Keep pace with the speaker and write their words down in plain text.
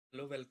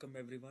Hello, welcome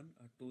everyone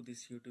to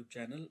this YouTube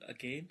channel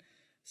again.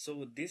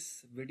 So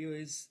this video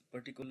is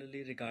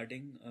particularly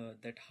regarding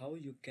that how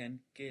you can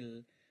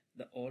kill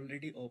the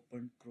already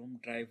opened Chrome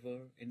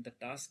driver in the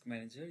task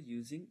manager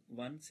using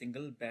one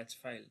single batch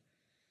file.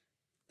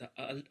 The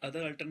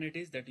other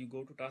alternative is that you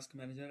go to task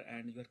manager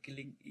and you are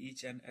killing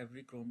each and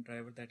every Chrome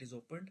driver that is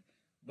opened.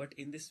 But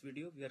in this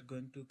video, we are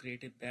going to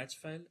create a batch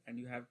file and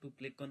you have to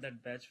click on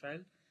that batch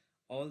file.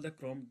 All the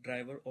Chrome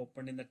driver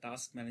opened in the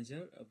task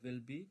manager will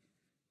be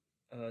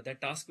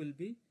that task will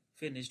be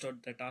finished or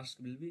the task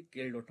will be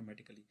killed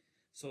automatically.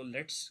 So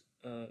let's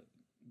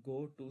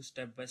go to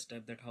step by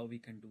step that how we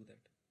can do that.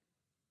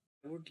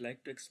 I would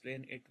like to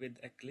explain it with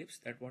Eclipse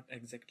that what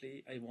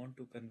exactly I want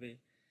to convey.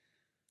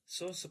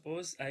 So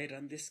suppose I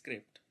run this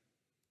script,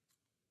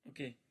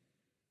 okay,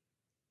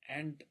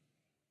 and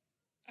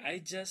I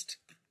just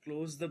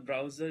close the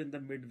browser in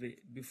the midway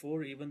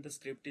before even the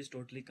script is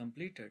totally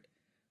completed.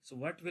 So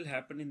what will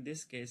happen in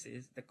this case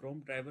is the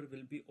Chrome driver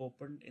will be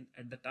opened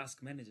at the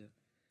task manager.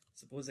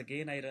 Suppose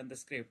again I run the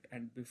script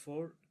and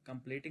before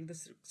completing the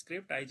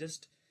script I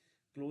just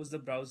close the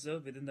browser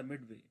within the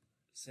midway.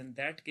 So in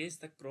that case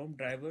the Chrome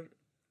driver,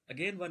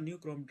 again one new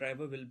Chrome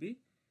driver will be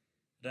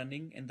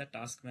running in the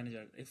task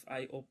manager. If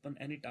I open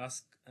any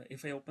task,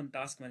 if I open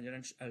task manager,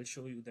 and I'll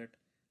show you that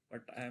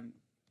what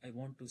I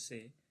want to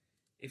say.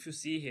 If you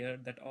see here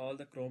that all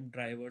the Chrome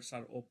drivers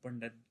are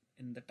opened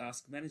in the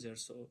task manager,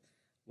 so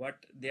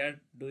what they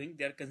are doing,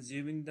 they are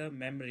consuming the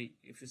memory.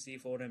 If you see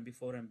 4 MB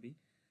 4 MB,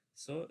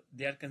 so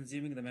they are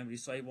consuming the memory.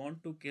 So I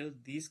want to kill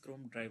these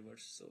Chrome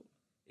drivers. So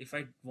if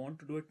I want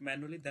to do it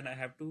manually, then I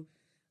have to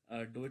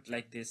do it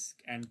like this,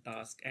 and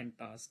task.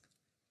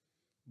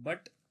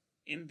 But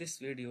in this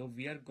video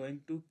we are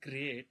going to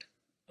create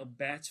a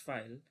batch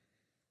file.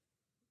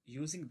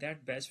 Using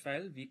that batch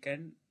file we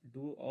can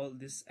do all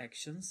these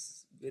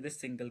actions with a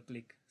single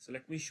click. So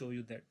let me show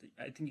you that.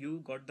 I think you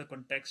got the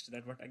context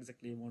that what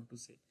exactly I want to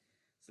say.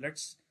 So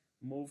let's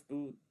move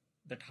to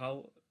that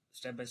how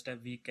step by step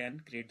we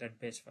can create that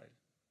batch file.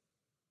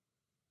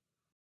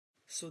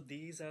 So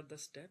these are the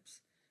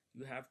steps.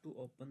 You have to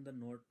open the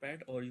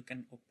notepad, or you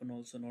can open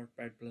also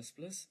notepad plus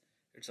plus,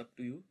 it's up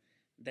to you.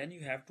 Then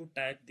you have to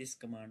type this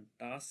command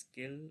task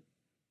kill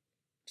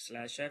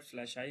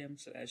 /f/im/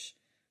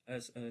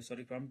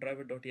 sorry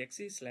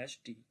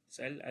chromedriver.exe/t.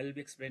 So I'll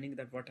be explaining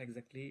that what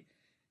exactly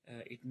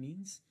it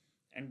means,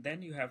 and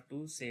then you have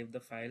to save the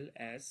file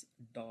as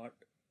 .bat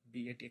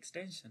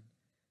extension.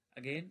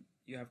 Again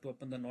you have to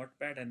open the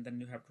notepad and then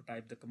you have to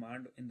type the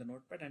command in the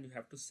notepad and you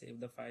have to save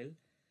the file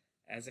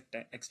as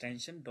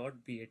extension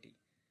 .bat.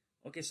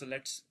 Okay, so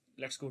let's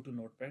go to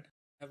notepad.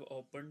 I have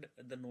opened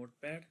the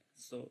notepad.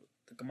 So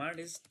the command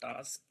is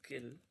task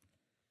kill,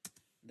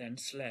 then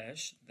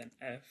slash, then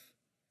f,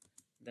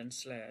 then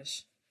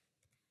slash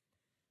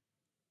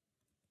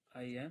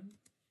im,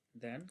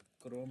 then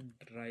chrome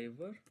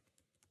driver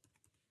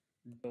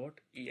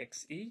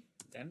 .exe,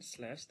 then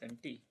slash, then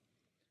t.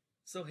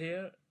 So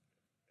here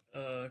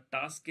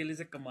task kill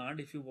is a command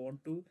if you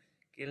want to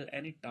kill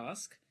any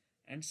task,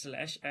 and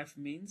slash f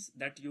means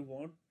that you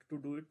want to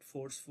do it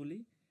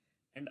forcefully,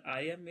 and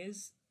im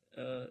is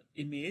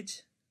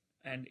image,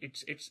 and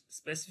it's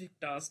specific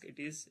task. It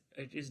is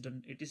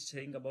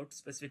saying about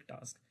specific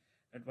task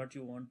at what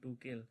you want to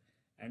kill.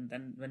 And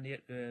then when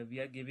we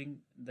are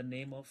giving the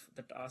name of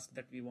the task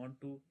that we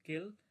want to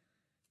kill,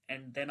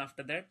 and then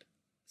after that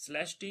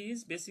slash t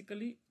is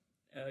basically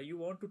you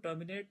want to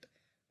terminate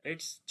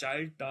its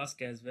child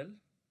task as well.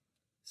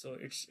 So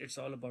it's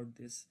all about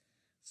this.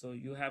 So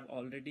you have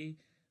already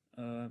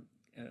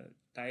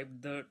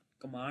typed the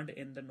command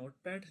in the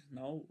notepad.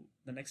 Now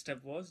the next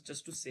step was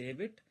just to save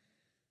it.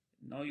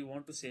 Now you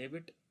want to save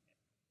it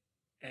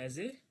as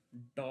a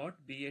 .bat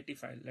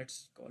file.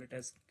 Let's call it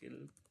as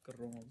kill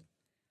chrome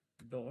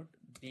 .bat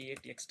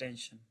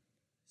extension.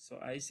 So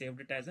I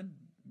saved it as a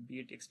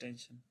 .bat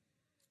extension.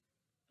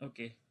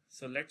 Okay,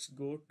 so let's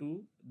go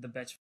to the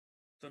batch.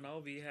 So now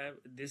we have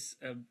this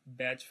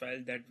batch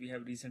file that we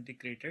have recently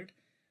created.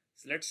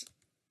 So let's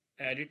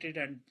edit it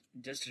and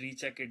just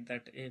recheck it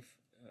that if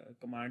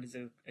command is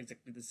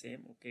exactly the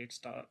same. Okay, it's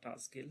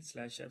task kill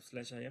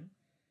 /f/im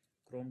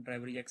chrome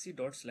driver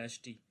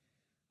exe./t.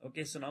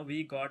 Okay, so now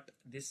we got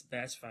this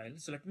batch file.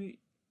 So let me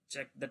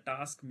check the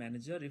task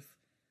manager if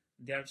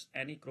there's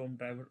any Chrome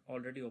driver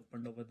already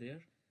opened over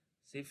there.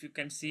 So if you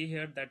can see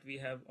here that we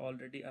have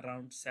already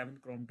around 7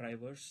 Chrome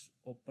drivers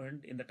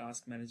opened in the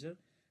task manager.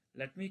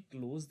 Let me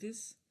close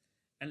this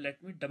and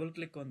let me double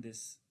click on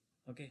this.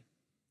 Okay,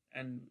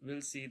 and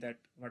we'll see that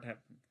what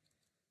happened.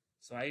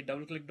 So I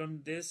double clicked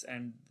on this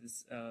and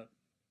this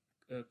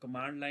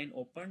command line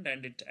opened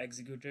and it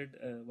executed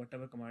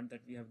whatever command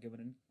that we have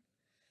given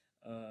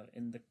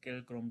in the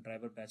kill Chrome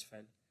driver batch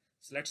file.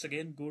 So let's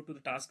again go to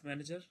the task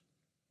manager.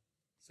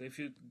 So if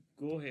you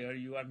go here,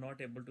 you are not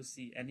able to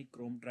see any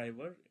Chrome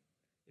driver.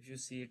 If you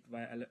see it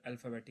by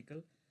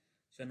alphabetical,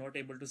 so you're not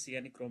able to see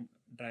any Chrome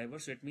driver.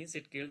 So it means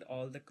it killed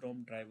all the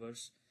Chrome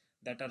drivers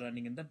that are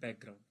running in the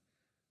background.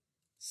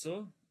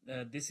 So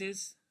this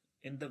is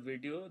in the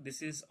video,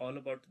 this is all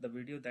about the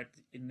video that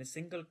in a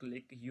single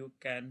click you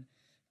can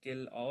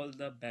kill all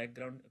the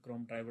background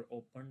Chrome driver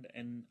opened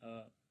in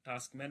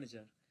Task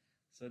Manager.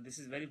 So this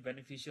is very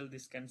beneficial.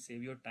 This can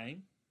save your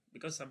time,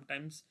 because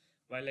sometimes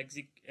while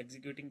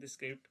executing the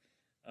script,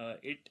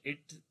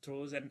 it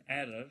throws an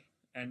error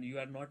and you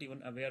are not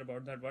even aware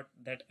about that what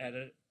that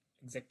error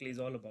exactly is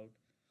all about.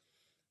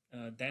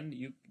 Then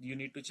you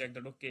need to check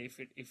that, okay, if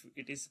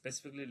it is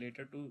specifically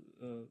related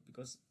to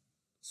because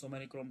so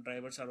many Chrome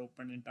drivers are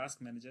open in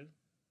Task Manager,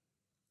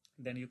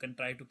 then you can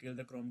try to kill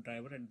the Chrome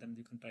driver and then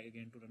you can try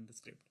again to run the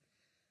script.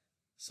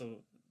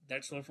 So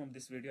that's all from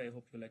this video. I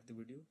hope you like the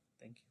video.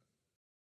 Thank you.